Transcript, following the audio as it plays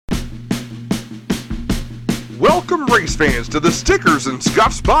Welcome, race fans, to the Stickers and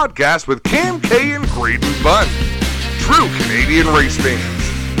Scuffs podcast with Cam K and Graydon Bunn. True Canadian race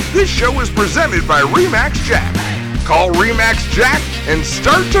fans. This show is presented by Remax Jack. Call Remax Jack and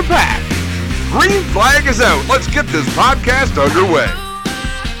start to pack. Green flag is out. Let's get this podcast underway.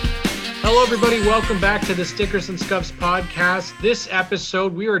 Hello, everybody. Welcome back to the Stickers and Scuffs podcast. This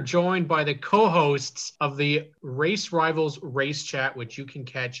episode, we are joined by the co-hosts of the Race Rivals Race Chat, which you can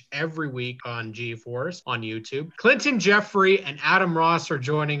catch every week on G-Force on YouTube. Clinton Jeffrey and Adam Ross are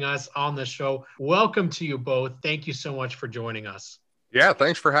joining us on the show. Welcome to you both. Thank you so much for joining us. Yeah,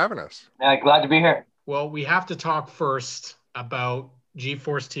 thanks for having us. Yeah, glad to be here. Well, we have to talk first about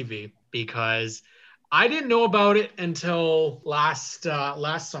G-Force TV because I didn't know about it until last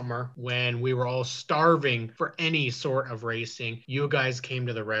summer when we were all starving for any sort of racing. You guys came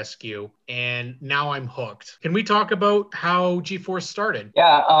to the rescue, and now I'm hooked. Can we talk about how G-Force started?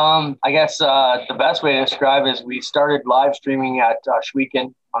 Yeah, I guess the best way to describe it is we started live streaming at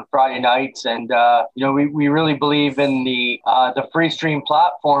Schweeken on Friday nights, and we really believe in the free stream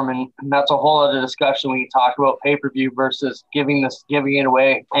platform, and that's a whole other discussion when you talk about pay-per-view versus giving it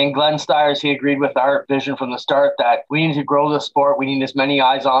away. And Glenn Stiers, he agreed with our vision from the start that we need to grow the sport. We need as many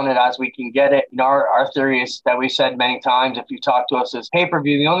eyes on it as we can get it. Our theory is that we said many times, if you talk to us, is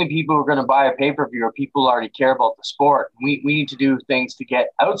pay-per-view. The only people who are going to buy a pay-per-view are people who already care about the sport. We need to do things to get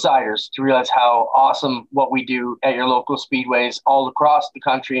outsiders to realize how awesome what we do at your local speedways all across the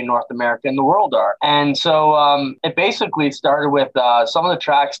country in North America and the world are. And so it basically started with some of the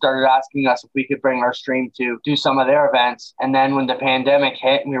tracks started asking us if we could bring our stream to do some of their events. And then when the pandemic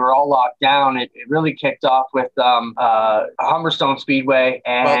hit and we were all locked down, it really kicked off with Humberstone Speedway.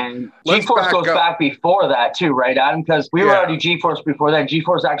 And G-Force goes back before that too, right, Adam? Because we were already G-Force before then.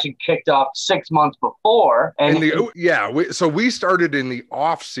 G-Force actually kicked off 6 months before. And so we started in the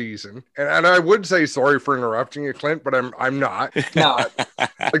off season. And I would say sorry for interrupting you, Clint, but I'm not. No.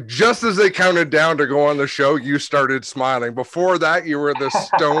 Like just as they counted down to go on the show, you started smiling. Before that, you were the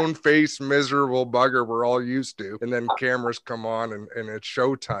stone-faced, miserable bugger we're all used to. And then cameras come on and it's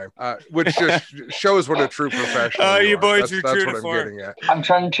showtime, which just shows what a true professional you boys are. That's what I'm getting at. I'm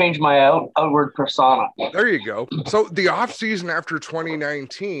trying to change my outward persona. There you go. So the off season after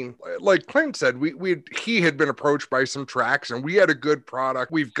 2019, like Clint said, he had been approached by some tracks and we had a good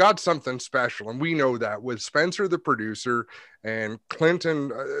product. We've got something special, and we know that with Spencer, the producer, and Clinton,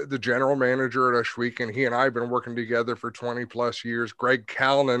 the general manager at Schweeken. He and I have been working together for 20 plus years. Greg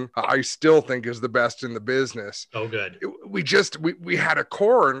Callinan, I still think is the best in the business. Oh, good. We had a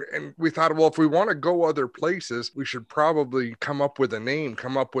core, and we thought, well, if we want to go other places, we should probably come up with a name,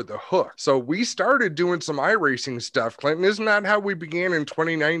 come up with a hook. So we started doing some iRacing stuff. Clinton, isn't that how we began in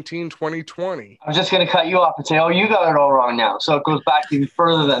 2019, 2020? I was just going to cut you off and say, oh, you got it all wrong now. So it goes back even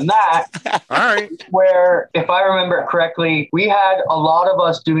further than that. All right. Where, if I remember it correctly, we had a lot of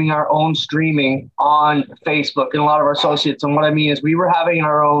us doing our own streaming on Facebook and a lot of our associates. And what I mean is we were having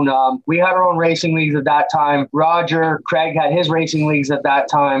our own, we had our own racing leagues at that time. Roger, Craig had his racing leagues at that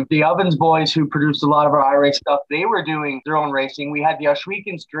time. The Ovens boys who produced a lot of our iRace stuff, they were doing their own racing. We had the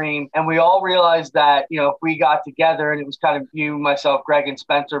Schweeken stream, and we all realized that, if we got together, and it was kind of you, myself, Greg, and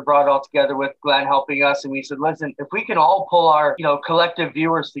Spencer brought it all together with Glenn helping us. And we said, listen, if we can all pull our, collective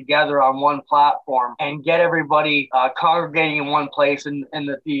viewers together on one platform and get everybody congregating in one place, and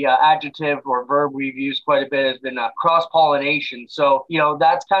the adjective or verb we've used quite a bit has been cross-pollination. So,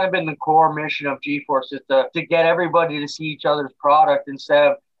 that's kind of been the core mission of G-Force, is to get everybody to see each other's product instead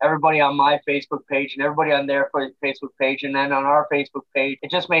of everybody on my Facebook page and everybody on their Facebook page, and then on our Facebook page.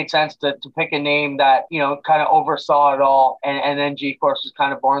 It just made sense to pick a name that, kind of oversaw it all. And then G-Force was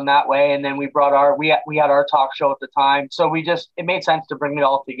kind of born that way. And then we brought we had our talk show at the time. So it made sense to bring it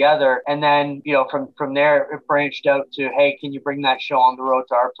all together. And then, from there, it branched out to, hey, can you bring that show on the road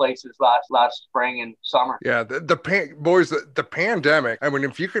to our places last spring and summer? Yeah, the pandemic. I mean,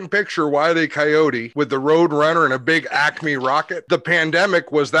 if you can picture Wile E. Coyote with the Road Runner and a big Acme rocket, the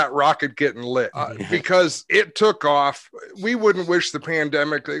pandemic was that rocket getting lit because it took off. We wouldn't wish the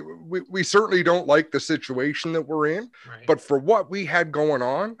pandemic. We certainly don't like the situation that we're in, right. But for what we had going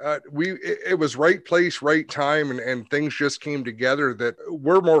on, it was right place, right time, and things just came together that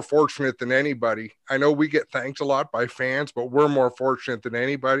we're more fortunate than anybody. I know we get thanked a lot by fans, but we're more fortunate than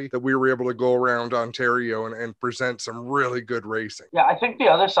anybody that we were able to go around Ontario and present some really good racing. Yeah, I think the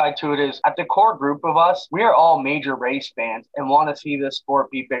other side to it is, at the core group of us, we are all major race fans and want to see this sport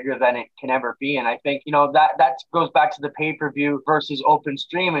be be bigger than it can ever be. And I think, that goes back to the pay-per-view versus open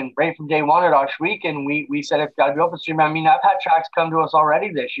stream. And right from day one at Osh Weekend, we said it's got to be open stream. I mean, I've had tracks come to us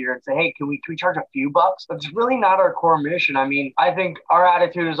already this year and say, hey, can we charge a few bucks? But it's really not our core mission. I mean, I think our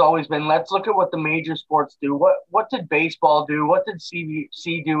attitude has always been, let's look at what the major sports do. What did baseball do? What did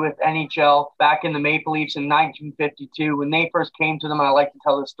CBC do with NHL back in the Maple Leafs in 1952 when they first came to them? And I like to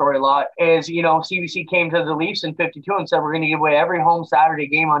tell this story a lot. Is CBC came to the Leafs in 52 and said we're going to give away every home Saturday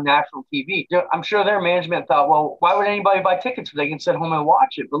game on national TV. I'm sure their management thought, well, why would anybody buy tickets if they can sit home and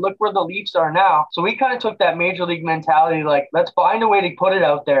watch it? But look where the Leafs are now. So we kind of took that major league mentality, like, let's find a way to put it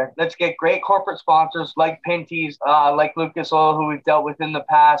out there. Let's get great corporate sponsors like Pinty's, like Lucas Oil, who we've dealt with in the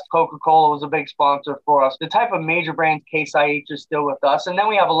past. Coca-Cola was a big sponsor for us. The type of major brands, Case IH is still with us. And then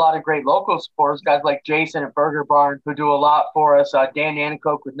we have a lot of great local supporters, guys like Jason at Burger Barn, who do a lot for us. Dan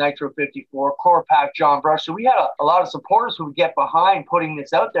Nanicoke with Nitro 54, Corpac, John Brush. So we had a lot of supporters who would get behind putting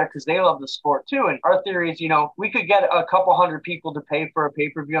this out there because they love the sport too. And our theory is, we could get a couple hundred people to pay for a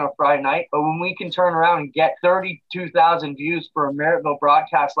pay-per-view on a Friday night, but when we can turn around and get 32,000 views for a Merrittville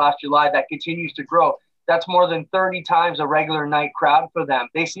broadcast last July that continues to grow, that's more than 30 times a regular night crowd for them.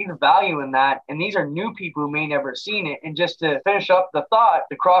 They see the value in that. And these are new people who may never have seen it. And just to finish up the thought,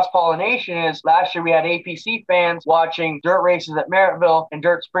 the cross-pollination is last year we had APC fans watching dirt races at Merrittville and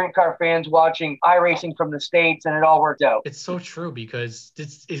dirt sprint car fans watching iRacing from the States, and it all worked out. It's so true because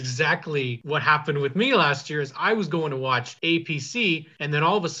it's exactly what happened with me last year. Is I was going to watch APC, and then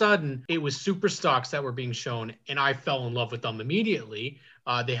all of a sudden it was super stocks that were being shown, and I fell in love with them immediately.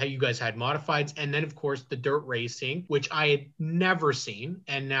 You guys had modifieds, and then of course the dirt racing, which I had never seen,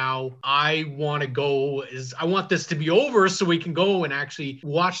 and now I want to go. I want this to be over so we can go and actually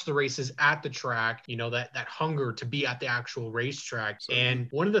watch the races at the track. That hunger to be at the actual racetrack. And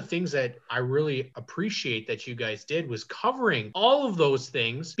one of the things that I really appreciate that you guys did was covering all of those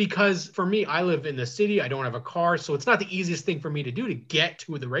things, because for me, I live in the city. I don't have a car, so it's not the easiest thing for me to do to get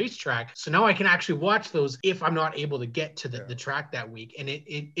to the racetrack. So now I can actually watch those if I'm not able to get to the track that week. And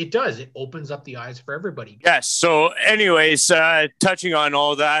it does. It opens up the eyes for everybody. Yes. So anyways, touching on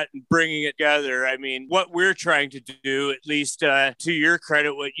all that and bringing it together, I mean, what we're trying to do, at least to your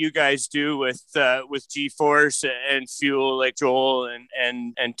credit, what you guys do with G-Force and Fuel, like Joel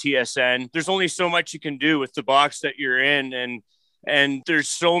and TSN, there's only so much you can do with the box that you're in. And there's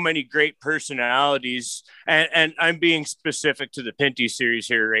so many great personalities, and I'm being specific to the Pinty series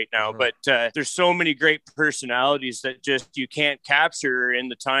here right now, but there's so many great personalities that just you can't capture in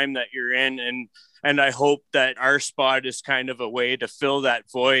the time that you're in. And I hope that our spot is kind of a way to fill that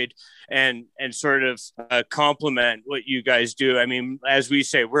void and sort of complement what you guys do. I mean, as we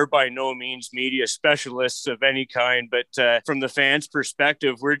say, we're by no means media specialists of any kind, but from the fans'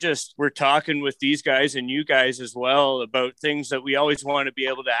 perspective, we're talking with these guys and you guys as well about things that we always want to be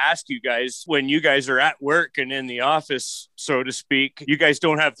able to ask you guys when you guys are at work and in the office, so to speak. You guys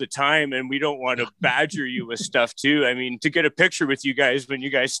don't have the time, and we don't want to badger you with stuff too. I mean, to get a picture with you guys when you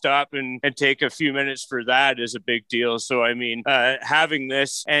guys stop and take a few minutes for that is a big deal. So, I mean, having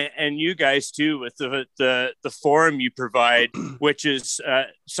this and you guys too with the forum you provide, which is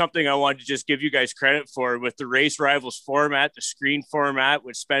something I wanted to just give you guys credit for with the Race Rivals format, the screen format,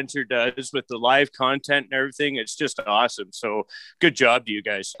 what Spencer does with the live content and everything. It's just awesome. So good job to you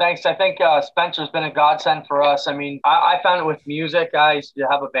guys. Thanks. I think Spencer's been a godsend for us. I mean, I found it with music. I used to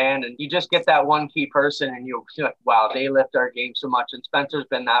have a band, and you just get that one key person and you're like, wow, they lift our game so much. And Spencer's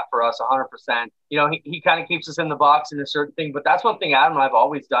been that for us 100%. He kind of keeps us in the box in a certain thing, but that's one thing Adam and I've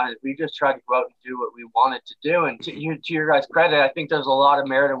always done is we just try to go out and do what we wanted to do. And to your guys' credit, I think there's a lot of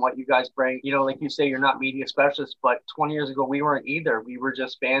merit in what you guys bring. Like you say, you're not media specialists, but 20 years ago, we weren't either. We were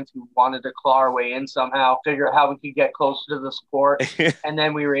just fans who wanted to claw our way in somehow, figure out how we could get closer to the sport. And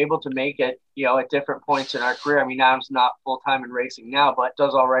then we were able to make it, at different points in our career. I mean, Adam's not full-time in racing now, but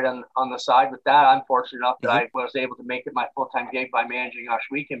does all right on the side with that. I'm fortunate enough that I was able to make it my full-time gig by managing Osh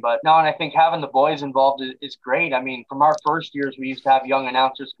Weekend. But no, and I think having the boys involved is great. I mean, from our first years, we used to have young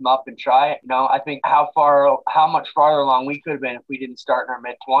announcers come up and try it. I think how much farther along we could have been if we didn't start in our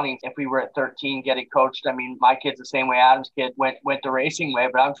mid-20s. If we were at 13 getting coached, I mean, my kid's the same way Adam's kid went the racing way,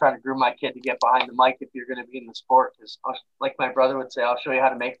 but I'm trying to groom my kid to get behind the mic if you're going to be in the sport. Because like my brother would say, I'll show you how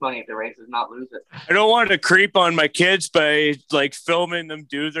to make money if the race is not lose it. I don't want to creep on my kids by like filming them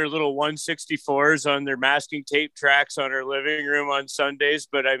do their little 164s on their masking tape tracks on our living room on Sundays,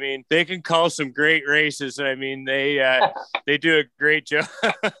 but I mean, they can call some some great races. I mean, they do a great job.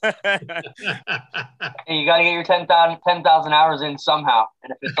 And you got to get your 10,000 hours in somehow.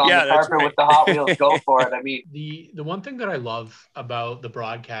 And if it's on the carpet with the Hot Wheels, go for it. I mean, the one thing that I love about the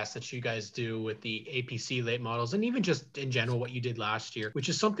broadcast that you guys do with the APC late models, and even just in general what you did last year, which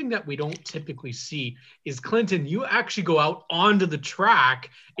is something that we don't typically see, is Clinton, you actually go out onto the track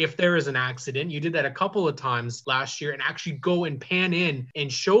if there is an accident. You did that a couple of times last year and actually go and pan in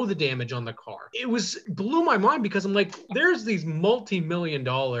and show the damage on the car. It blew my mind because I'm like, there's these multi-million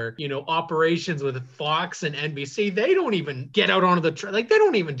dollar, operations with Fox and NBC. They don't even get out onto the track. Like, they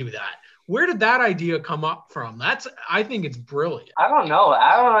don't even do that. Where did that idea come up from? I think it's brilliant. I don't know.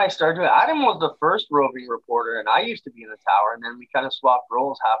 Adam and I started doing it. Adam was the first roving reporter, and I used to be in the tower, and then we kind of swapped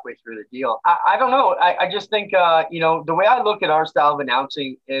roles halfway through the deal. I don't know. I just think, the way I look at our style of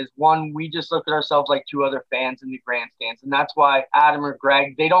announcing is, one, we just look at ourselves like two other fans in the grandstands, and that's why Adam or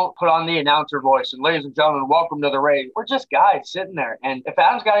Greg, they don't put on the announcer voice and, ladies and gentlemen, welcome to the race. We're just guys sitting there, and if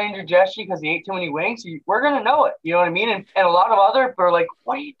Adam's got indigestion because he ate too many wings, we're going to know it. You know what I mean? And a lot of other people are like,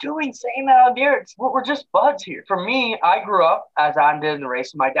 what are you doing saying that on the air? We're just buds here. For me, I grew up as Adam did in the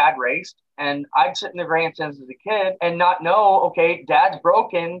race. My dad raced, and I'd sit in the grandstands as a kid and not know, okay, Dad's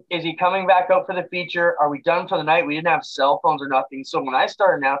broken. Is he coming back out for the feature? Are we done for the night? We didn't have cell phones or nothing. So when I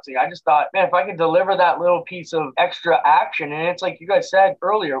started announcing, I just thought, man, if I could deliver that little piece of extra action, and it's like you guys said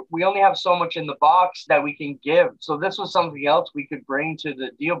earlier, we only have so much in the box that we can give. So this was something else we could bring to the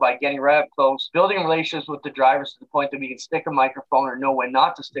deal by getting right up close, building relationships with the drivers to the point that we can stick a microphone or know when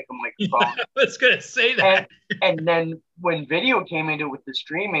not to stick a microphone. I was going to say that. And then when video came into it with the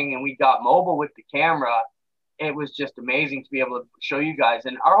streaming and we got mobile with the camera, it was just amazing to be able to show you guys.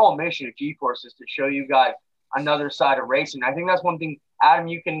 And our whole mission at G-Force is to show you guys another side of racing. I think that's one thing, Adam,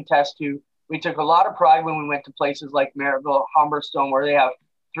 you can attest to. We took a lot of pride when we went to places like Maryville, Humberstone, where they have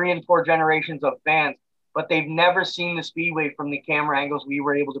 3 and 4 generations of fans, but they've never seen the Speedway from the camera angles we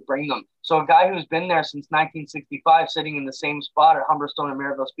were able to bring them. So a guy who's been there since 1965, sitting in the same spot at Humberstone and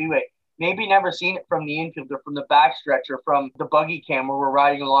Maryville Speedway, maybe never seen it from the infield or from the backstretch or from the buggy cam where we're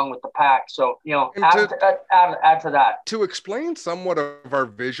riding along with the pack. So, add to that. To explain somewhat of our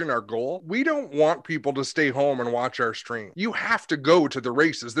vision, our goal, we don't want people to stay home and watch our stream. You have to go to the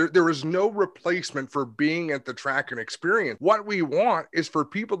races. There is no replacement for being at the track and experience. What we want is for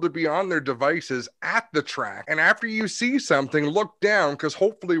people to be on their devices at the track. And after you see something, look down, because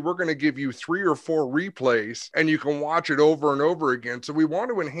hopefully we're going to give you 3 or 4 replays and you can watch it over and over again. So we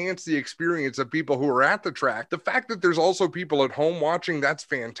want to enhance the experience of people who are at the track. The fact that there's also people at home watching, that's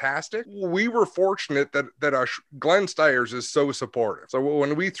fantastic. We were fortunate that Glenn Stiers is so supportive. So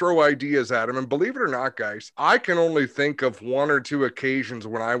when we throw ideas at him, and believe it or not, guys, I can only think of 1 or 2 occasions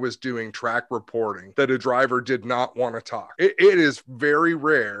when I was doing track reporting that a driver did not want to talk. It is very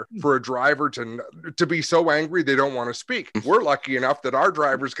rare for a driver to be so angry they don't want to speak. We're lucky enough that our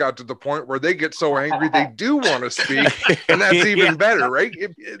drivers got to the point where they get so angry they do want to speak, and that's even better, right?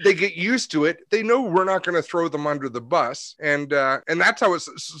 They get used to it. They know we're not going to throw them under the bus. And that's how it's.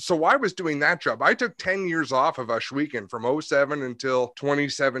 So I was doing that job. I took 10 years off of Ashweekend from 2007 until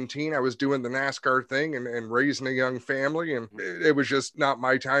 2017. I was doing the NASCAR thing and raising a young family. And it was just not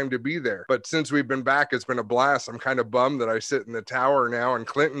my time to be there. But since we've been back, it's been a blast. I'm kind of bummed that I sit in the tower now and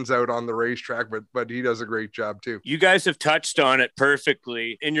Clinton's out on the racetrack, but he does a great job too. You guys have touched on it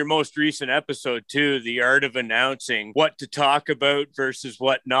perfectly in your most recent episode too, the art of announcing, what to talk about versus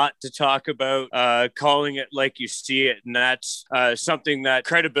what not to talk about, calling it like you see it. And that's something that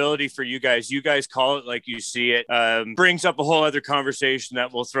credibility for you guys call it like you see it, brings up a whole other conversation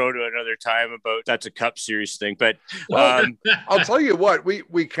that we'll throw to another time about that's a Cup Series thing. But I'll tell you what,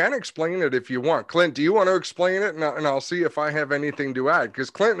 we can explain it if you want. Clint, do you want to explain it? And I'll see if I have anything to add, because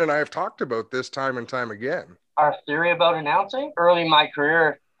Clinton and I have talked about this time and time again. Our theory about announcing early in my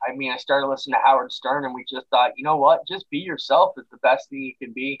career, I started listening to Howard Stern, and we just thought, you know what, just be yourself is the best thing you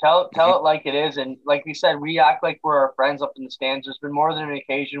can be. Tell it like it is. And like we said, we act like we're our friends up in the stands. There's been more than an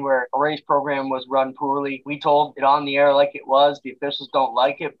occasion where a race program was run poorly. We told it on the air like it was. The officials don't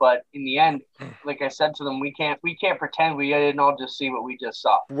like it, but in the end, like I said to them, we can't pretend we didn't all just see what we just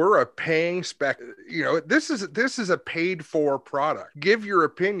saw. We're a paying spec. This is a paid for product. Give your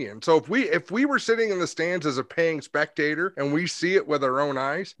opinion. So if we were sitting in the stands as a paying spectator and we see it with our own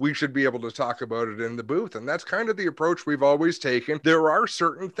eyes, we should be able to talk about it in the booth. And that's kind of the approach we've always taken. There are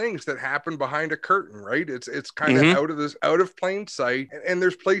certain things that happen behind a curtain, right? It's kind of out of plain sight. And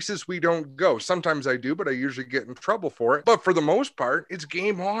there's places we don't go. Sometimes I do, but I usually get in trouble for it. But for the most part, it's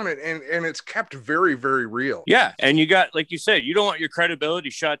game on, and it's kept very, very real. Yeah. And you got, like you said, you don't want your credibility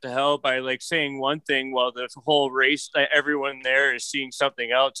shot to hell by like saying one thing while the whole race, everyone there is seeing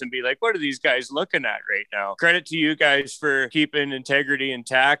something else and be like, what are these guys looking at right now? Credit to you guys for keeping integrity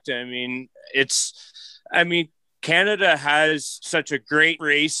intact. Canada has such a great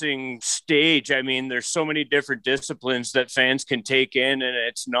racing stage. I mean, there's so many different disciplines that fans can take in, and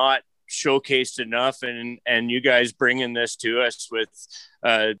it's not showcased enough. And you guys bringing this to us with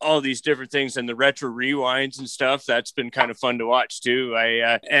all these different things and the retro rewinds and stuff, that's been kind of fun to watch too.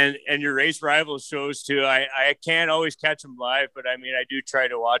 And your Race Rivals shows too. I can't always catch them live, but I mean, I do try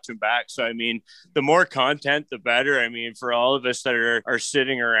to watch them back. So I mean, the more content, the better. I mean, for all of us that are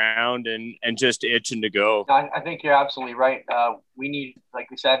sitting around and just itching to go. I think you're absolutely right. We need, like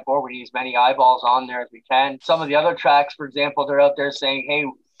we said before, we need as many eyeballs on there as we can. Some of the other tracks, for example, they're out there saying, hey,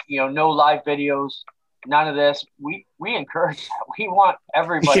 no live videos, none of this. We encourage that. We want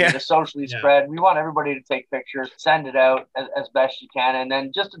everybody to socially spread. We want everybody to take pictures, send it out as best you can. And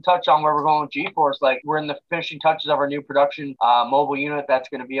then just to touch on where we're going with G-Force, like we're in the finishing touches of our new production mobile unit that's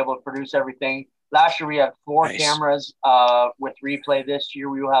going to be able to produce everything. Last year we had 4 cameras with replay. This year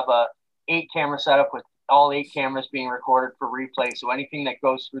we will have a 8-camera setup with all 8 cameras being recorded for replay. So anything that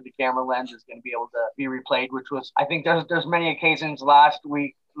goes through the camera lens is going to be able to be replayed, which was, I think there's many occasions last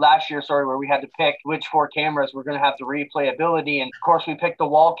year, where we had to pick which 4 cameras were going to have the replayability. And of course we picked the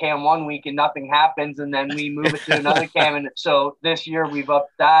wall cam one week and nothing happens. And then we move it to another cam. And so this year we've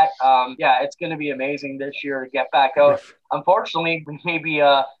upped that. It's going to be amazing this year to get back out. Unfortunately, we may be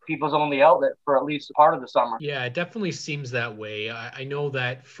people's only outlet for at least a part of the summer. Yeah, it definitely seems that way. I know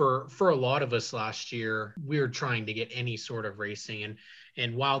that for a lot of us last year, we were trying to get any sort of racing.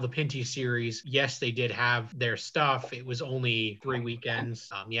 And while the Pinty series, yes, they did have their stuff, it was only 3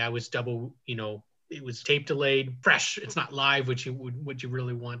 weekends. It was double, it was tape delayed, fresh. It's not live, which you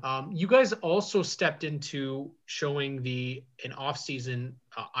really want. You guys also stepped into showing an off-season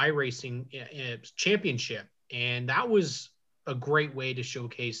iRacing championship. And that was a great way to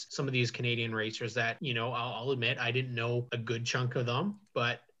showcase some of these Canadian racers that, I'll admit, I didn't know a good chunk of them.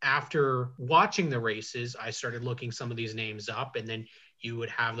 But after watching the races, I started looking some of these names up, and then you would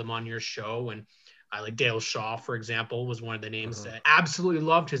have them on your show. And like Dale Shaw, for example, was one of the names that absolutely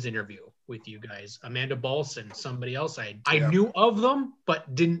loved his interview with you guys. Amanda Balson, somebody else I knew of them,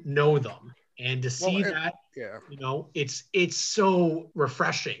 but didn't know them. And to see that, it's so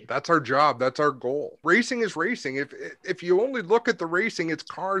refreshing. That's our job. That's our goal. Racing is racing. If you only look at the racing, it's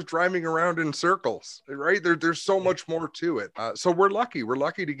cars driving around in circles, right? There's so much more to it. So we're lucky. We're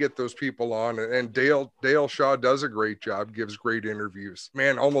lucky to get those people on. And Dale Shaw does a great job, gives great interviews.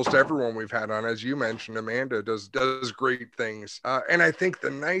 Man, almost everyone we've had on, as you mentioned, Amanda does great things. And I think the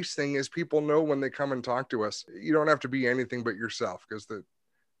nice thing is people know when they come and talk to us, you don't have to be anything but yourself, because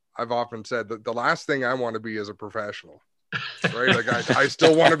I've often said that the last thing I want to be is a professional, right? Like I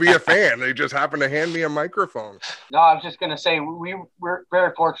still want to be a fan. They just happen to hand me a microphone. No, I was just going to say, we're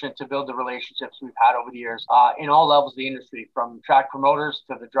very fortunate to build the relationships we've had over the years in all levels of the industry, from track promoters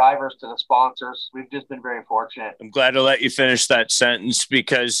to the drivers to the sponsors. We've just been very fortunate. I'm glad to let you finish that sentence,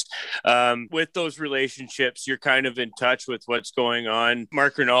 because with those relationships, you're kind of in touch with what's going on.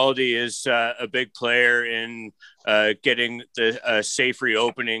 Mark Rinaldi is a big player in getting the safe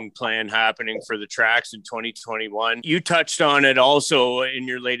reopening plan happening for the tracks in 2021. You touched on it also in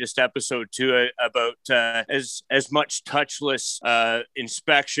your latest episode too, about as much touchless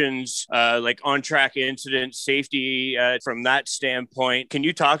inspections, like on-track incident safety from that standpoint. Can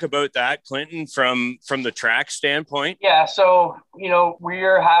you talk about that, Clinton, from the track standpoint? Yeah, so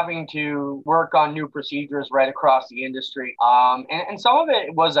we're having to work on new procedures right across the industry, and some of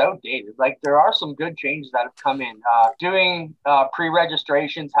it was outdated. Like, there are some good changes that have come in. Doing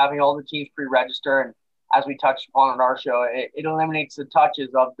pre-registrations, having all the teams pre-register, and as we touched upon on our show, it eliminates the touches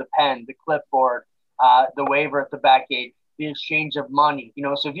of the pen, the clipboard, the waiver at the back gate, the exchange of money.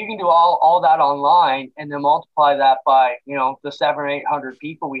 So if you can do all that online and then multiply that by the 700 or 800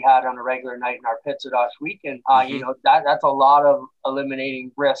 people we had on a regular night in our Pits at Osh weekend, that's a lot of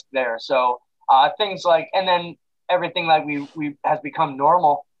eliminating risk there. So things like, and then everything like we has become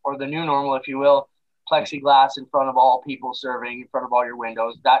normal, or the new normal, if you will. plexiglass in front of all people serving, in front of all your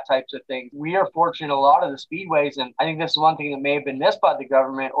windows, that types of thing. We are fortunate a lot of the speedways, and I think this is one thing that may have been missed by the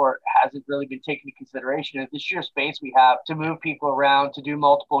government or hasn't really been taken into consideration, is the sheer space we have to move people around, to do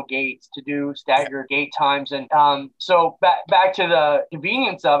multiple gates, to do staggered gate times. And so back to the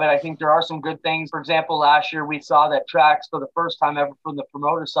convenience of it, I think there are some good things. For example, last year we saw that tracks, for the first time ever from the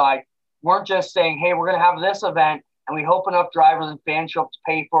promoter side, weren't just saying, hey, we're going to have this event and we hope enough drivers and fans show up to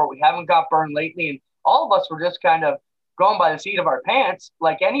pay for it. We haven't got burned lately. And all of us were just kind of going by the seat of our pants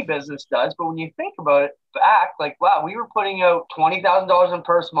like any business does. But when you think about it back, like, wow, we were putting out $20,000 in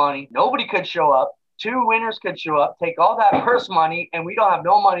purse money. Nobody could show up. 2 winners could show up, take all that purse money, and we don't have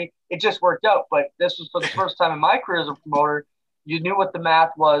no money. It just worked out. But this was for the first time in my career as a promoter. You knew what the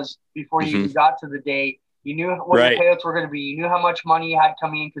math was before you even got to the day. You knew what the payouts were going to be. You knew how much money you had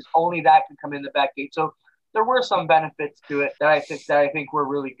coming in, because only that could come in the back gate. So there were some benefits to it that I think were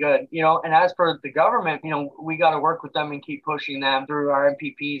really good, you know. And as for the government, you know, we got to work with them and keep pushing them through our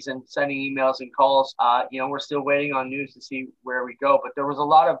MPPs and sending emails and calls. You know, we're still waiting on news to see where we go, but there was a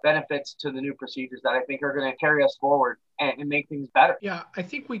lot of benefits to the new procedures that I think are going to carry us forward and make things better. Yeah, I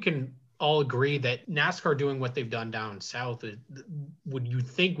think we can all agree that NASCAR doing what they've done down south would you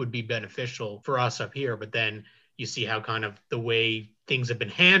think would be beneficial for us up here, but then you see how kind of the way things have been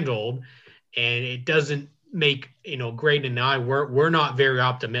handled, and it doesn't make, you know, Graydon and I, we're not very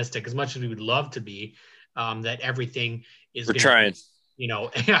optimistic, as much as we would love to be, that everything is trying. You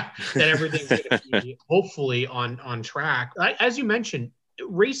know, that everything's going to be hopefully on track. As you mentioned,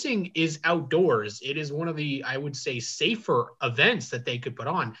 racing is outdoors. It is one of the, I would say, safer events that they could put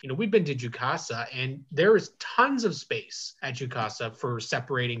on. You know, we've been to Jukasa, and there is tons of space at Jukasa for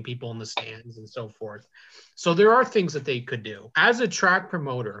separating people in the stands and so forth. So there are things that they could do. As a track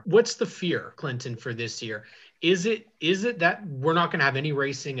promoter, what's the fear, Clinton, for this year? Is it that we're not going to have any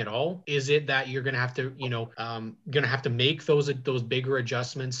racing at all? Is it that you're going to have to, you know, going to have to make those bigger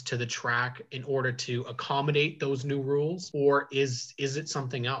adjustments to the track in order to accommodate those new rules? Or is it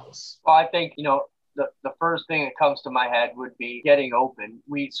something else? Well, I think, you know, the first thing that comes to my head would be getting open.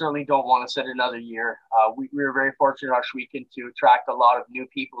 We certainly don't want to sit another year. We were very fortunate last weekend to attract a lot of new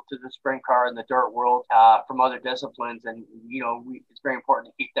people to the sprint car and the dirt world from other disciplines. And, you know, it's very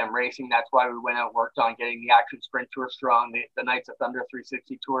important to keep them racing. That's why we went out and worked on getting the Action Sprint Tour strong, the Knights of Thunder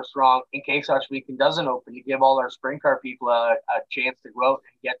 360 Tour strong, in case our weekend doesn't open, to give all our sprint car people a chance to go out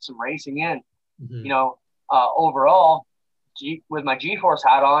and get some racing in. You know, overall, with my G-Force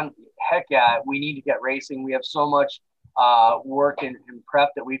hat on, heck yeah, we need to get racing. We have so much work and prep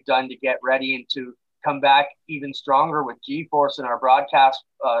that we've done to get ready and to come back even stronger with G-Force and our broadcast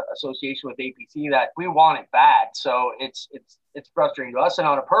association with APC, that we want it bad. So it's frustrating to us. And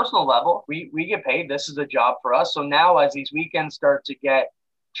on a personal level, we get paid. This is a job for us. So now as these weekends start to get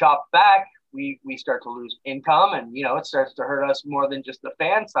chopped back, we start to lose income, and, you know, it starts to hurt us more than just the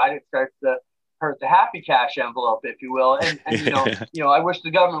fan side. It starts to hurt the happy cash envelope, if you will. And you know, I wish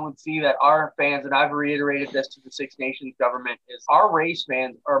the government would see that our fans, and I've reiterated this to the Six Nations government, is our race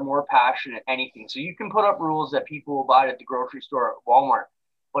fans are more passionate than anything. So you can put up rules that people will buy at the grocery store at Walmart,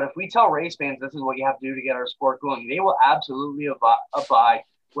 but if we tell race fans this is what you have to do to get our sport going, they will absolutely abide.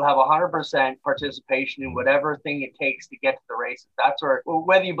 We'll have 100% participation in whatever thing it takes to get to the races. That's where,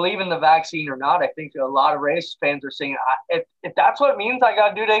 whether you believe in the vaccine or not, I think a lot of race fans are saying, if that's what it means I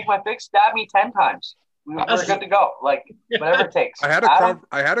got to do to take my fix, stab me 10 times. We're good to go. Like, whatever it takes. I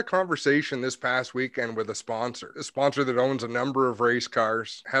had a conversation this past weekend with a sponsor that owns a number of race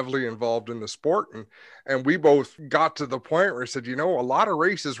cars, heavily involved in the sport. And we both got to the point where I said, you know, a lot of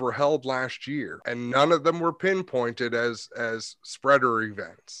races were held last year and none of them were pinpointed as spreader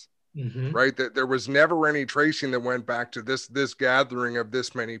events. Right? That there was never any tracing that went back to this gathering of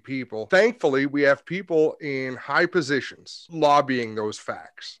this many people. Thankfully, we have people in high positions lobbying those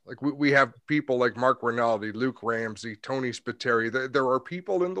facts. Like we have people like Mark Rinaldi, Luke Ramsey, Tony Spiteri. There are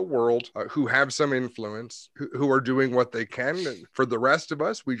people in the world who have some influence, who are doing what they can. And for the rest of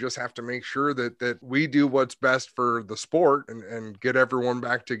us, we just have to make sure that we do what's best for the sport and get everyone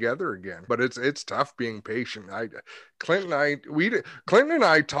back together again. But it's tough being patient. Clinton and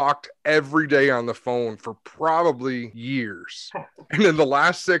I talked every day on the phone for probably years. And in the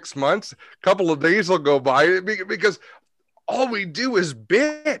last 6 months, a couple of days will go by because all we do is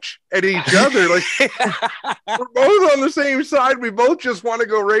bitch at each other. Like we're both on the same side. We both just want to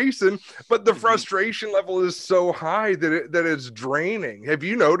go racing, but the frustration level is so high that it's draining. Have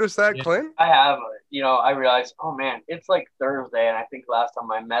you noticed that, Clint? I have. I realized, oh man, it's like Thursday, and I think last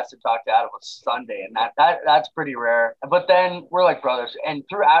time I messaged and talked to Adam was Sunday, and that's pretty rare. But then we're like brothers, and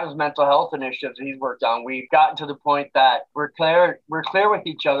through Adam's mental health initiatives he's worked on, we've gotten to the point that we're clear with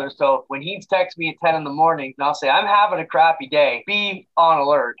each other. So when he's texting me at 10 in the morning, and I'll say, I'm having a crappy day, be on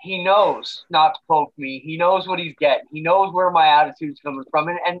alert. He knows not to poke me. He knows what he's getting. He knows where my attitude's coming from,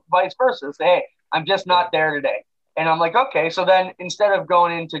 and vice versa. Say, hey, I'm just not there today. And I'm like, okay. So then instead of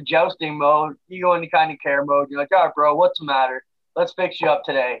going into jousting mode, you go into kind of care mode. You're like, all right, bro, what's the matter? Let's fix you up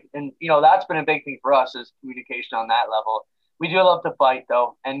today. And, that's been a big thing for us is communication on that level. We do love to fight,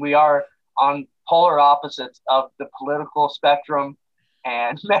 though. And we are on polar opposites of the political spectrum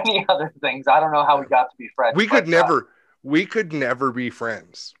and many other things. I don't know how we got to be friends. We could never be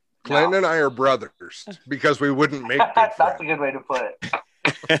friends. Clinton and I are brothers because we wouldn't make good friends. That's a good way to put it.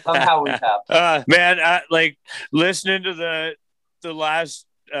 Somehow we have. Man, like listening to the last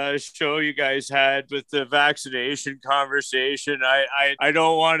show you guys had with the vaccination conversation. I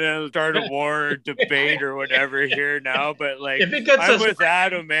don't want to start a war or debate or whatever here now, but like I'm with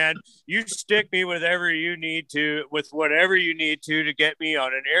Adam, man. You stick me with whatever you need to get me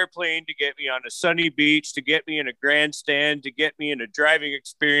on an airplane, to get me on a sunny beach, to get me in a grandstand, to get me in a driving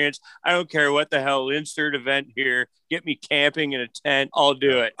experience. I don't care what the hell, insert event here. Get me camping in a tent. I'll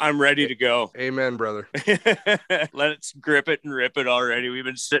do it. I'm ready to go. Amen, brother. Let's grip it and rip it already. We've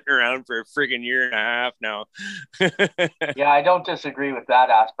been sitting around for a friggin' year and a half now. Yeah, I don't disagree with that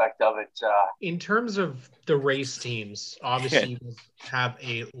aspect of it. In terms of the race teams, obviously you have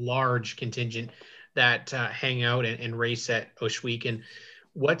a large contingent that hang out and race at Ohsweken.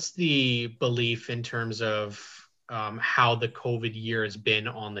 What's the belief in terms of how the COVID year has been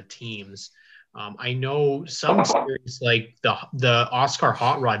on the teams? I know some series like the Oscar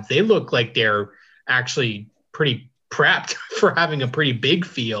Hot Rod, they look like they're actually pretty prepped for having a pretty big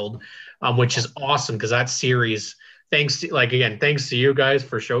field, which is awesome because that series, thanks to you guys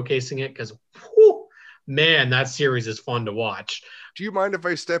for showcasing it, because man, that series is fun to watch. Do you mind if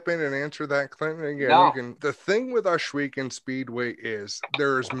I step in and answer that, Clinton? Again, No. The thing with Ohsweken Speedway is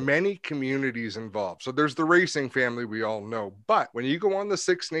there's many communities involved. So there's the racing family we all know. But when you go on the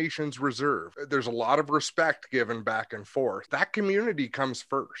Six Nations Reserve, there's a lot of respect given back and forth. That community comes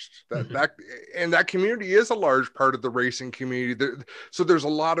first. That community is a large part of the racing community. So there's a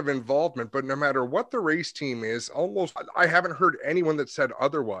lot of involvement. But no matter what the race team is, I haven't heard anyone that said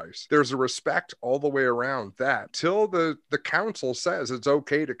otherwise. There's a respect all the way around that till the council says it's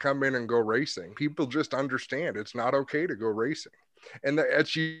okay to come in and go racing. People just understand it's not okay to go racing. And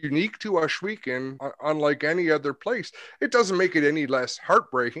it's unique to Ohsweken, unlike any other place. It doesn't make it any less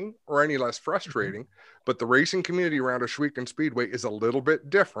heartbreaking or any less frustrating, but the racing community around Ohsweken Speedway is a little bit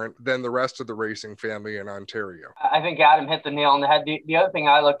different than the rest of the racing family in Ontario. I think Adam hit the nail on the head. The other thing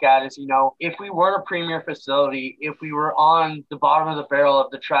I look at is, if we weren't a premier facility, if we were on the bottom of the barrel of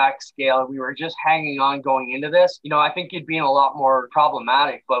the track scale, we were just hanging on going into this, I think it'd be a lot more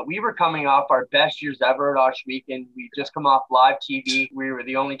problematic. But we were coming off our best years ever at Ohsweken. We just come off live TV. We were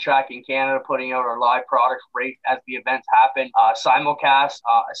the only track in Canada putting out our live products right as the events happen. Simulcast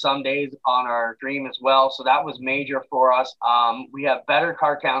some days on our stream as well. So that was major for us. We have better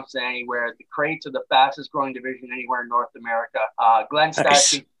car counts than anywhere. The crates are the fastest growing division anywhere in North America. Glenn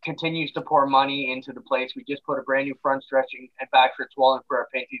Stachey continues to pour money into the place. We just put a brand new front stretching and back for Swollen for our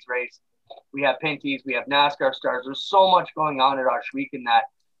Pinty's race. We have Pinty's, we have NASCAR stars. There's so much going on at Ohsweken that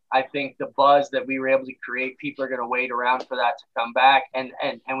I think the buzz that we were able to create, people are going to wait around for that to come back, and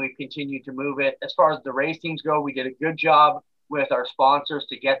we've continued to move it. As far as the race teams go, we did a good job with our sponsors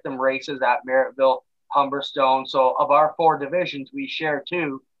to get them races at Merrittville, Humberstone. So of our 4 divisions, we share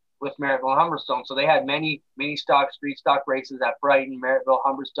 2 with Merrittville and Humberstone. So they had many stock, street stock races at Brighton, Merrittville,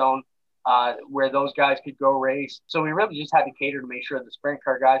 Humberstone, where those guys could go race. So we really just had to cater to make sure the sprint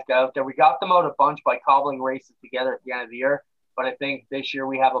car guys got out there. We got them out a bunch by cobbling races together at the end of the year. But I think this year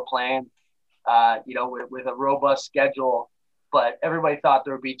we have a plan, with a robust schedule. But everybody thought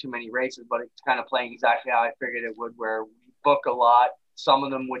there would be too many races, but it's kind of playing exactly how I figured it would, where we book a lot. Some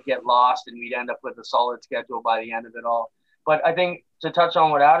of them would get lost, and we'd end up with a solid schedule by the end of it all. But I think to touch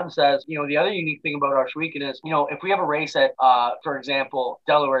on what Adam says, the other unique thing about Ohsweken is, if we have a race at, for example,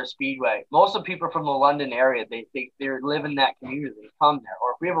 Delaware Speedway, most of the people from the London area, they live in that community, they come there.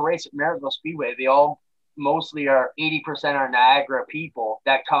 Or if we have a race at Merrittville Speedway, they all mostly are 80% are Niagara people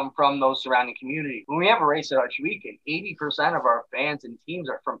that come from those surrounding communities. When we have a race at Ohsweken, 80% of our fans and teams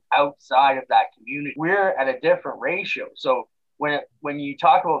are from outside of that community. We're at a different ratio. So when you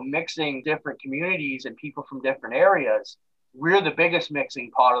talk about mixing different communities and people from different areas, we're the biggest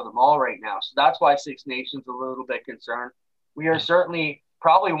mixing pot of them all right now. So that's why Six Nations is a little bit concerned. We are certainly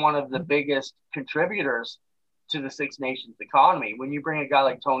probably one of the biggest contributors to the Six Nations economy. When you bring a guy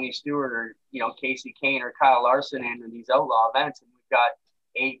like Tony Stewart or, Casey Kane or Kyle Larson in these outlaw events, and we've got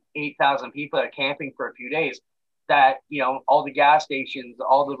 8,000 people that are camping for a few days, that, all the gas stations,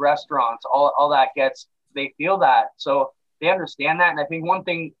 all the restaurants, all that they feel that. So they understand that. And I think one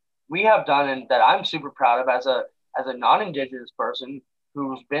thing we have done and that I'm super proud of as a non-Indigenous person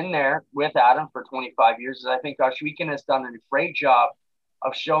who's been there with Adam for 25 years is I think Ohsweken has done a great job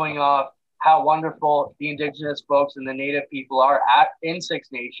of showing off how wonderful the Indigenous folks and the Native people are in Six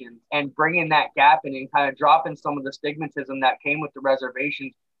Nations, and bringing that gap in and kind of dropping some of the stigmatism that came with the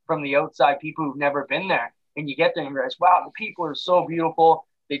reservations from the outside people who've never been there. And you get there and you realize, wow, the people are so beautiful.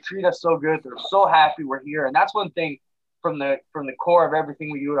 They treat us so good. They're so happy we're here. And that's one thing from the core of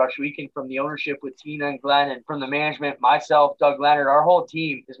everything we do at Ohsweken, from the ownership with Tina and Glenn, and from the management, myself, Doug Leonard, our whole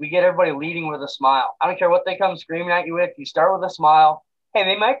team, is we get everybody leading with a smile. I don't care what they come screaming at you with. You start with a smile. Hey,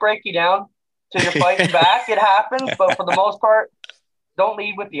 they might break you down till you're fighting back. It happens. But for the most part, don't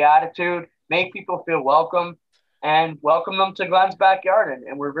lead with the attitude. Make people feel welcome and welcome them to Glenn's backyard.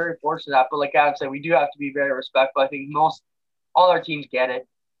 And we're very fortunate. But like Adam said, we do have to be very respectful. I think all our teams get it.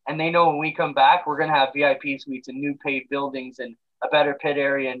 And they know when we come back, we're going to have VIP suites and new paved buildings and a better pit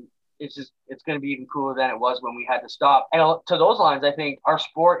area. And it's going to be even cooler than it was when we had to stop. And to those lines, I think our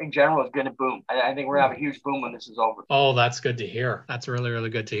sport in general is going to boom. I think we're going to have a huge boom when this is over. Oh, that's good to hear. That's really, really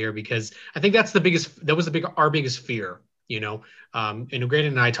good to hear, because I think that was our biggest fear, and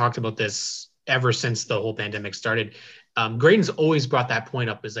Graydon and I talked about this ever since the whole pandemic started. Graydon's always brought that point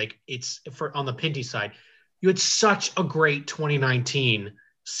up, is like, on the Pinty side, you had such a great 2019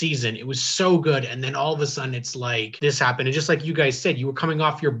 season. It was so good. And then all of a sudden it's like this happened. And just like you guys said, you were coming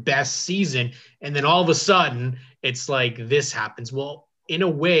off your best season. And then all of a sudden it's like this happens. Well, in a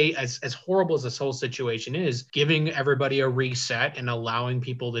way, as horrible as this whole situation is, giving everybody a reset and allowing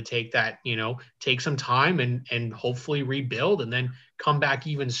people to take that, take some time and hopefully rebuild and then come back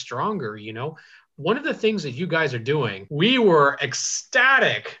even stronger. One of the things that you guys are doing, we were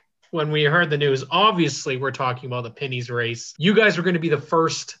ecstatic when we heard the news. Obviously, we're talking about the Pinty's race. You guys were going to be the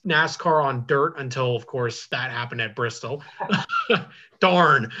first NASCAR on dirt until, of course, that happened at Bristol.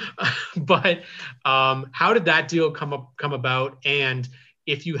 Darn. But how did that deal come about? And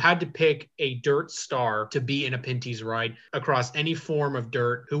if you had to pick a dirt star to be in a Pinty's ride across any form of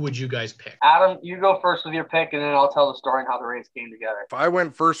dirt, who would you guys pick? Adam, you go first with your pick, and then I'll tell the story and how the race came together. If I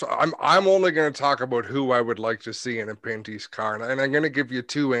went first, I'm only going to talk about who I would like to see in a Pinty's car, and I'm going to give you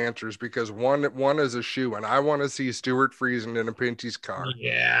two answers, because one is a shoe, and I want to see Stuart Friesen in a Pinty's car.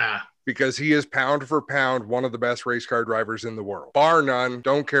 Yeah. Because he is pound for pound one of the best race car drivers in the world, bar none.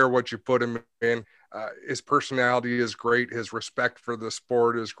 Don't care what you put him in. His personality is great. His respect for the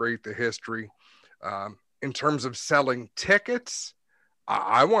sport is great. The history. In terms of selling tickets,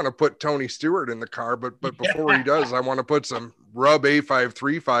 I want to put Tony Stewart in the car, but before he does, I want to put some Rub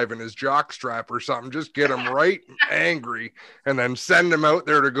A535 in his jock strap or something. Just get him right angry, and then send him out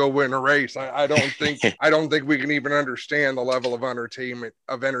there to go win a race. I don't think we can even understand the level of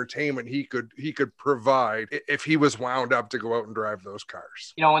entertainment he could provide if he was wound up to go out and drive those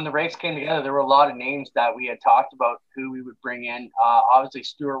cars. When the race came together, there were a lot of names that we had talked about who we would bring in. Obviously,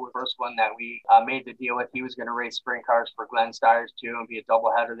 Stewart was the first one that we made the deal with. He was going to race sprint cars for Glenn Steyrs too, and be a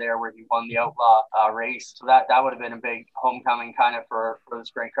doubleheader there where he won the Outlaw race. So that would have been a big homecoming kind of for the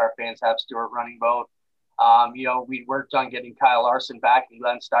sprint car fans to have Stewart running both. We worked on getting Kyle Larson back, and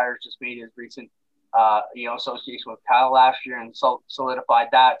Glenn Steyrs just made his recent association with Kyle last year and solidified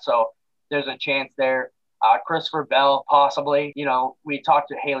that. So there's a chance there. Christopher Bell, possibly. We talked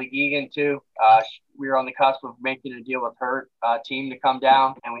to Haley Deegan too. We were on the cusp of making a deal with her team to come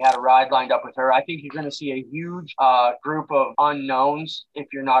down, and we had a ride lined up with her. I think you're going to see a huge group of unknowns if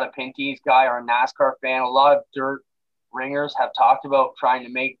you're not a Pinty's guy or a NASCAR fan. A lot of dirt ringers have talked about trying to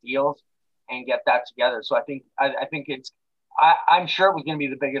make deals and get that together. So I think I'm sure it was going to be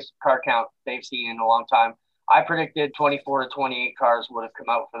the biggest car count they've seen in a long time. I predicted 24 to 28 cars would have come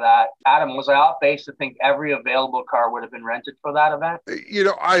out for that. Adam, was I off base to think every available car would have been rented for that event?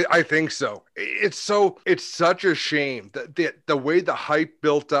 I think so. It's such a shame that the way the hype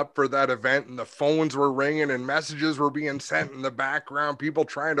built up for that event, and the phones were ringing and messages were being sent in the background, people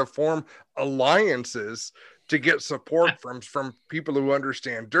trying to form alliances to get support from people who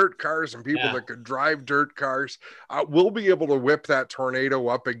understand dirt cars and people that could drive dirt cars. We'll be able to whip that tornado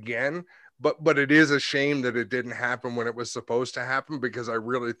up again. But it is a shame that it didn't happen when it was supposed to happen, because I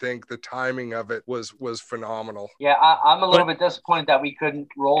really think the timing of it was phenomenal. Yeah, I'm a little bit disappointed that we couldn't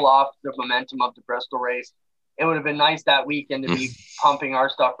roll off the momentum of the Bristol race it would have been nice that weekend to be pumping our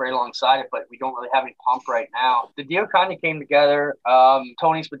stuff right alongside it, but we don't really have any pump right now. The deal kind of came together.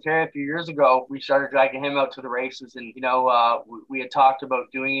 Tony Spiteri a few years ago, we started dragging him out to the races, and we had talked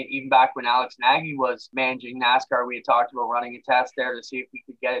about doing it even back when Alex Nagy was managing NASCAR. We had talked about running a test there to see if we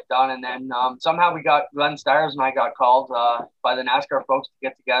could get it done, and then somehow we got Glenn Stires and I got called by the NASCAR folks to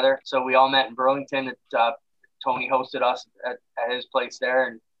get together. So we all met in Burlington. Tony hosted us at his place there,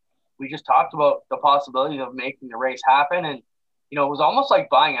 and we just talked about the possibility of making the race happen. And, it was almost like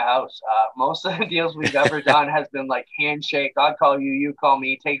buying a house. Most of the deals we've ever done has been like handshake. I'll call you, you call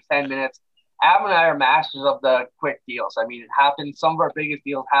me, takes 10 minutes. Adam and I are masters of the quick deals. I mean, it happened. Some of our biggest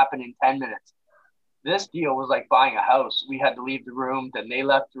deals happen in 10 minutes. This deal was like buying a house. We had to leave the room, then they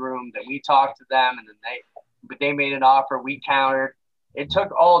left the room, then we talked to them, and then they made an offer. We countered. It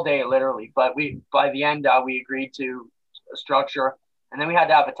took all day, literally. But by the end, we agreed to a structure. And then we had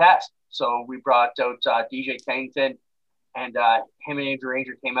to have a test. So we brought out DJ Kennington, and him and Andrew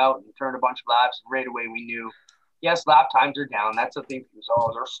Ranger came out and turned a bunch of laps. And right away we knew, yes, lap times are down. That's the thing.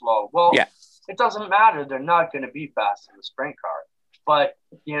 They're slow. Well, yeah. It doesn't matter. They're not going to be fast in the sprint car. But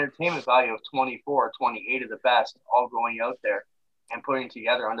the entertainment value of 24, 28 of the best all going out there and putting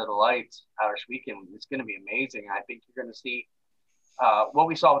together under the lights this weekend, it's going to be amazing. I think you're going to see what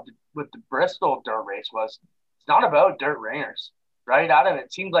we saw with the Bristol dirt race was it's not about dirt ringers. Right out of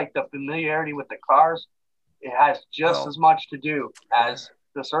it seems like the familiarity with the cars, it has just as much to do as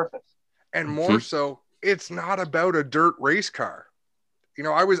the surface. And more so, it's not about a dirt race car.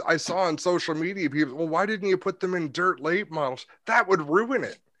 I saw on social media people, well, why didn't you put them in dirt late models? That would ruin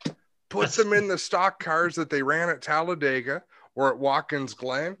it. Put them in the stock cars that they ran at Talladega or at Watkins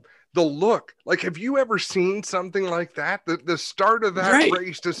Glen. The look, like, have you ever seen something like that? The start of that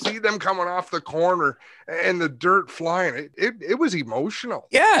race, to see them coming off the corner and the dirt flying, it was emotional.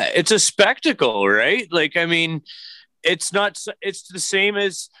 Yeah, it's a spectacle, right? Like, I mean, it's the same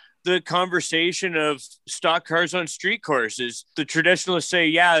as the conversation of stock cars on street courses. The traditionalists say,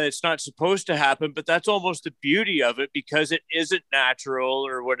 yeah, it's not supposed to happen, but that's almost the beauty of it because it isn't natural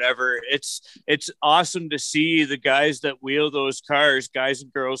or whatever. It's awesome to see the guys that wheel those cars, guys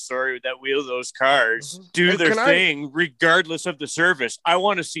and girls, that wheel those cars, do their thing regardless of the surface. I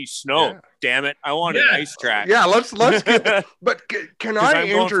want to see snow. Yeah. Damn it. I want an ice track. Yeah, let's get but can I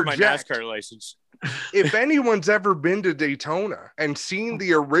interject? For my NASCAR license. If anyone's ever been to Daytona and seen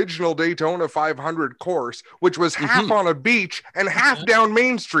the original Daytona 500 course, which was half on a beach and half down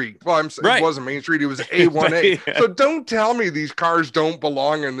Main Street. Well, it wasn't Main Street. It was A1A. Yeah. So don't tell me these cars don't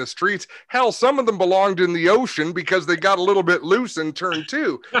belong in the streets. Hell, some of them belonged in the ocean because they got a little bit loose in turn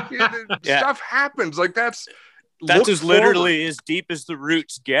 2. Stuff happens. Like that's as literally as deep as the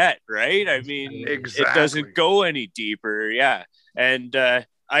roots get, right? I mean, exactly. It doesn't go any deeper. Yeah. And,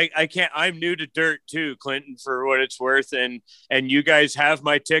 I can't, I'm new to dirt too, Clinton, for what it's worth. And you guys have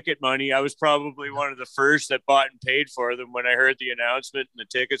my ticket money. I was probably one of the first that bought and paid for them when I heard the announcement and the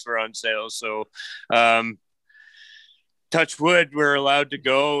tickets were on sale. So, touch wood, we're allowed to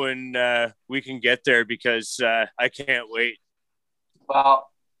go and we can get there because I can't wait. Well,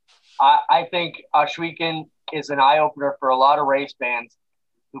 I think Ashweekend is an eye opener for a lot of race fans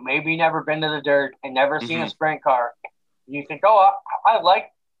who maybe never been to the dirt and never seen a sprint car. And you think, oh, I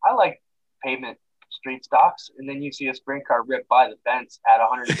like pavement street stocks. And then you see a sprint car rip by the fence at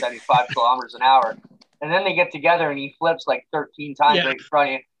 175 kilometers an hour. And then they get together and he flips like 13 times right in front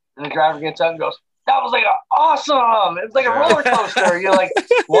of you. And the driver gets up and goes, that was like awesome. It's like a roller coaster. You're like,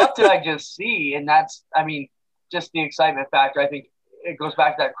 what did I just see? And that's, I mean, just the excitement factor. I think it goes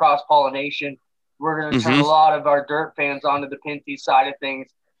back to that cross-pollination. We're going to turn a lot of our dirt fans onto the Pinty side of things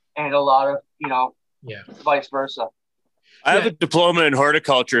and a lot of, vice versa. I have a diploma in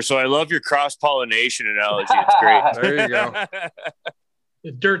horticulture, so I love your cross-pollination analogy. It's great. There you go.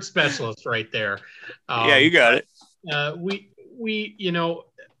 The dirt specialist right there. Yeah, you got it. We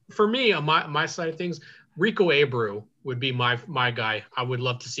for me, on my side of things, Rico Abreu would be my guy. I would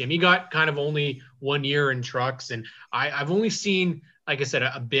love to see him. He got kind of only 1 year in trucks, and I've only seen, like I said,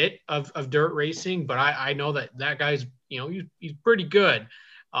 a bit of dirt racing, but I know that guy's, he's pretty good.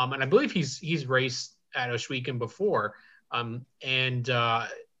 And I believe he's raced at Ashweekend before. So we're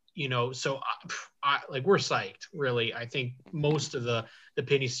psyched, really. I think most of the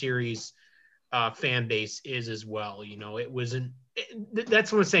Pinty Series fan base is as well.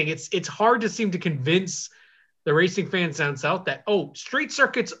 That's what I'm saying. It's hard to seem to convince the racing fans down south that, street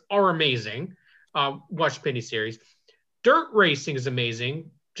circuits are amazing. Watch the Pinty Series. Dirt racing is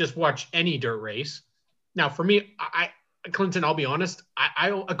amazing. Just watch any dirt race. Now, for me, Clinton, I'll be honest,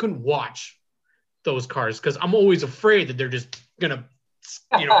 I couldn't watch those cars because I'm always afraid that they're just gonna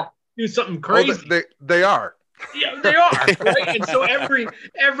do something crazy. They are. Yeah, they are, right? And so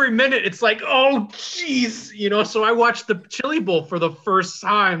every minute it's like, oh geez, you know. So I watched the Chili Bowl for the first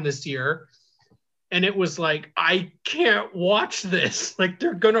time this year, and it was like, I can't watch this. Like,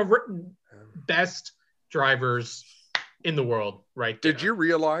 they're gonna best drivers in the world, right there. Did you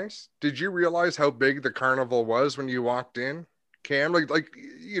realize how big the carnival was when you walked in, Cam? Like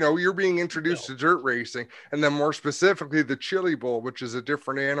you know, you're being introduced to dirt racing, and then more specifically the Chili Bowl, which is a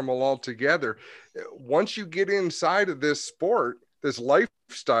different animal altogether. Once you get inside of this sport, this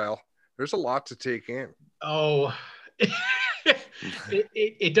lifestyle, there's a lot to take in. Oh,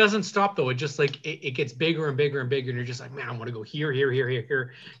 it doesn't stop though. It just like it gets bigger and bigger and bigger, and you're just like, man, I want to go here,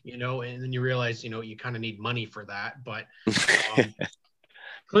 you know. And then you realize, you know, you kind of need money for that. But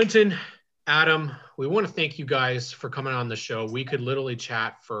Clinton, Adam, we want to thank you guys for coming on the show. We could literally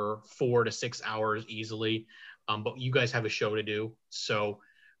chat for 4 to 6 hours easily, but you guys have a show to do. So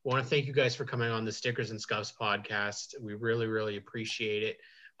I want to thank you guys for coming on the Stickers and Scuffs podcast. We really, really appreciate it.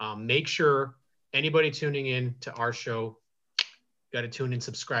 Make sure anybody tuning in to our show, got to tune in,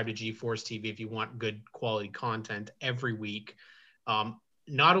 subscribe to GeForce TV if you want good quality content every week.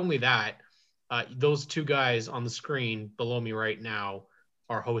 Not only that, those two guys on the screen below me right now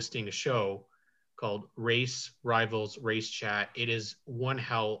are hosting a show called Race Rivals Race Chat. It is one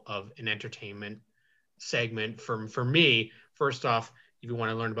hell of an entertainment segment for me. First off, if you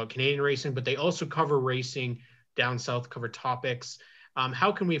want to learn about Canadian racing, but they also cover racing down south, cover topics.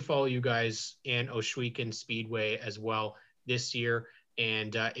 How can we follow you guys and Ohsweken Speedway as well this year?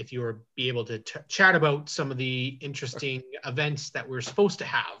 And if you were be able to chat about some of the interesting events that we're supposed to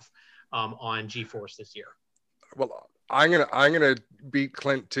have on GeForce this year. Well, I'm gonna beat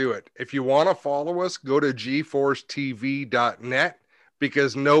Clint to it. If you want to follow us, go to GeForceTV.net,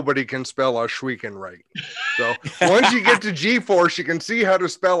 because nobody can spell Ohsweken right. So once you get to GeForce, you can see how to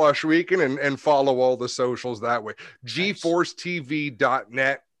spell Ohsweken and follow all the socials that way.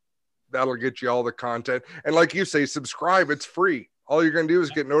 GeForceTV.net. That'll get you all the content. And like you say, subscribe. It's free. All you're going to do is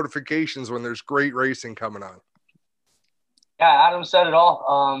get notifications when there's great racing coming on. Yeah, Adam said it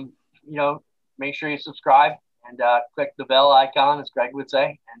all. You know, make sure you subscribe and click the bell icon, as Greg would say,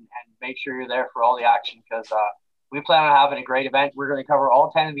 and make sure you're there for all the action, because we plan on having a great event. We're going to cover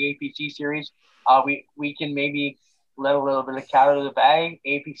all 10 of the APC series. We can maybe let a little bit of cat out of the bag.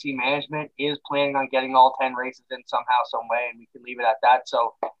 APC management is planning on getting all 10 races in somehow, some way, and we can leave it at that.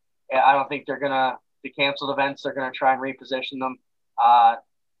 So I don't think they're going to cancel the events. They're going to try and reposition them,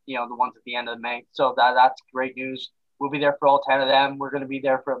 you know, the ones at the end of May. So that's great news. We'll be there for all 10 of them. We're going to be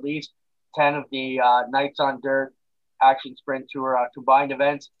there for at least 10 of the Nights on Dirt Action Sprint Tour combined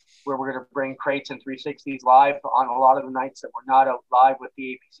events, where we're going to bring crates and 360s live on a lot of the nights that we're not out live with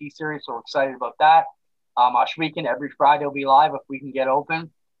the APC series. So we're excited about that. Ohsweken every Friday will be live if we can get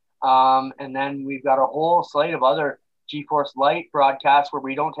open. And then we've got a whole slate of other GeForce Light broadcasts where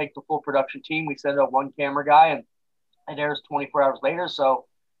we don't take the full production team. We send out one camera guy and it airs 24 hours later. So,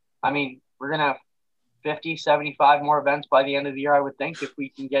 I mean, we're going to have 50, 75 more events by the end of the year, I would think, if we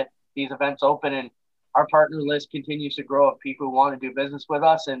can get these events open, and our partner list continues to grow of people who want to do business with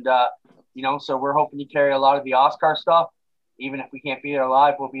us. And, you know, so we're hoping to carry a lot of the Oscar stuff. Even if we can't be there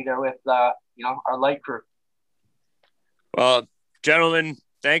live, we'll be there with, you know, our light crew. Well, gentlemen,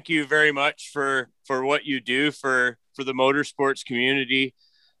 thank you very much for what you do for the motorsports community.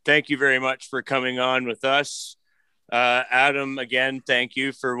 Thank you very much for coming on with us. Adam, again, thank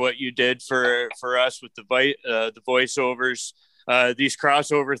you for what you did for us with the voiceovers. These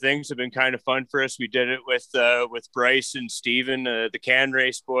crossover things have been kind of fun for us. We did it with Bryce and Steven, the Can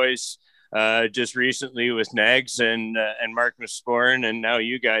Race boys, just recently with Nags and Mark Misporn, and now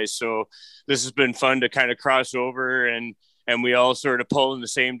you guys. So this has been fun to kind of cross over and we all sort of pull in the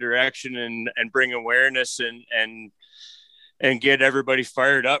same direction and bring awareness and get everybody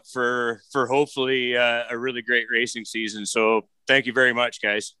fired up for hopefully a really great racing season. So thank you very much,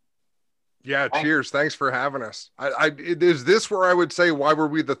 guys. Yeah, cheers. Thanks for having us. Is this where I would say, why were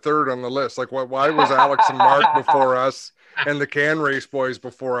we the third on the list? Like, why was Alex and Mark before us and the Can Race boys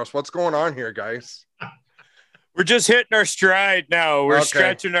before us? What's going on here, guys? We're just hitting our stride now. We're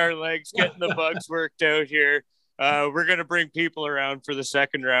stretching our legs, getting the bugs worked out here. We're going to bring people around for the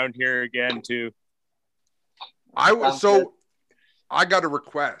second round here again, too. I got a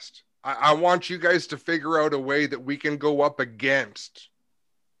request. I want you guys to figure out a way that we can go up against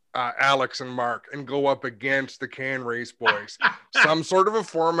Alex and Mark and go up against the Can Race boys. Some sort of a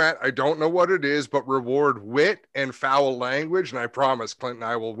format. I don't know what it is, but reward wit and foul language. And I promise Clint and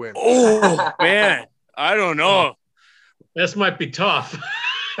I will win. Oh, man. I don't know. This might be tough.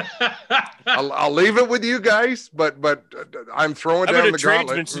 I'll leave it with you guys, but I'm throwing I've down been the a tradesman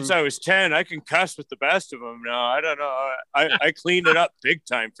gauntlet. since I was 10. I can cuss with the best of them now. I don't know. I cleaned it up big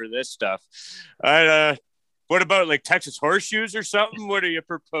time for this stuff. What about like Texas horseshoes or something? What are you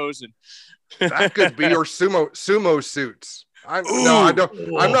proposing? That could be your sumo suits. I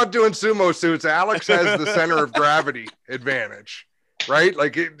don't. I'm not doing sumo suits. Alex has the center of gravity advantage, right?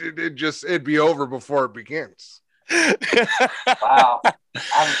 Like it'd be over before it begins. Wow.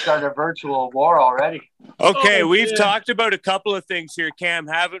 I've started a virtual war already. Okay, we've talked about a couple of things here, Cam,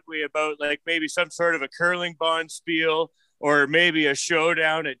 haven't we? About like maybe some sort of a curling bond spiel or maybe a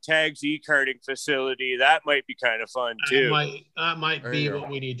showdown at Tag's e-karting facility. That might be kind of fun too. That might be what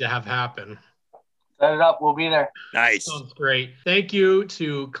we need to have happen. Set it up. We'll be there. Nice. Sounds great. Thank you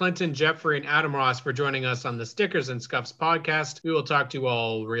to Clinton, Jeffrey, and Adam Ross for joining us on the Stickers and Scuffs podcast. We will talk to you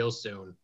all real soon.